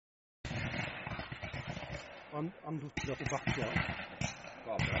Han dutter på bakken.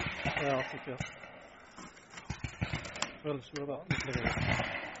 Ja, sikkert. Ellers må det være litt lenger.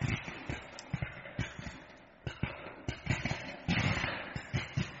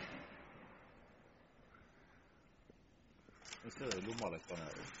 Jeg ser det lomma litt der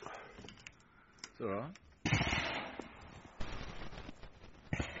nede. Ser du det?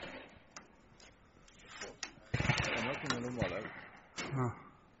 Det er noe med lomma der. Ja.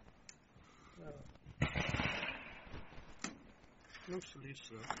 Noe så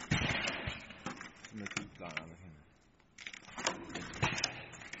lyser det. Som er tilklangende.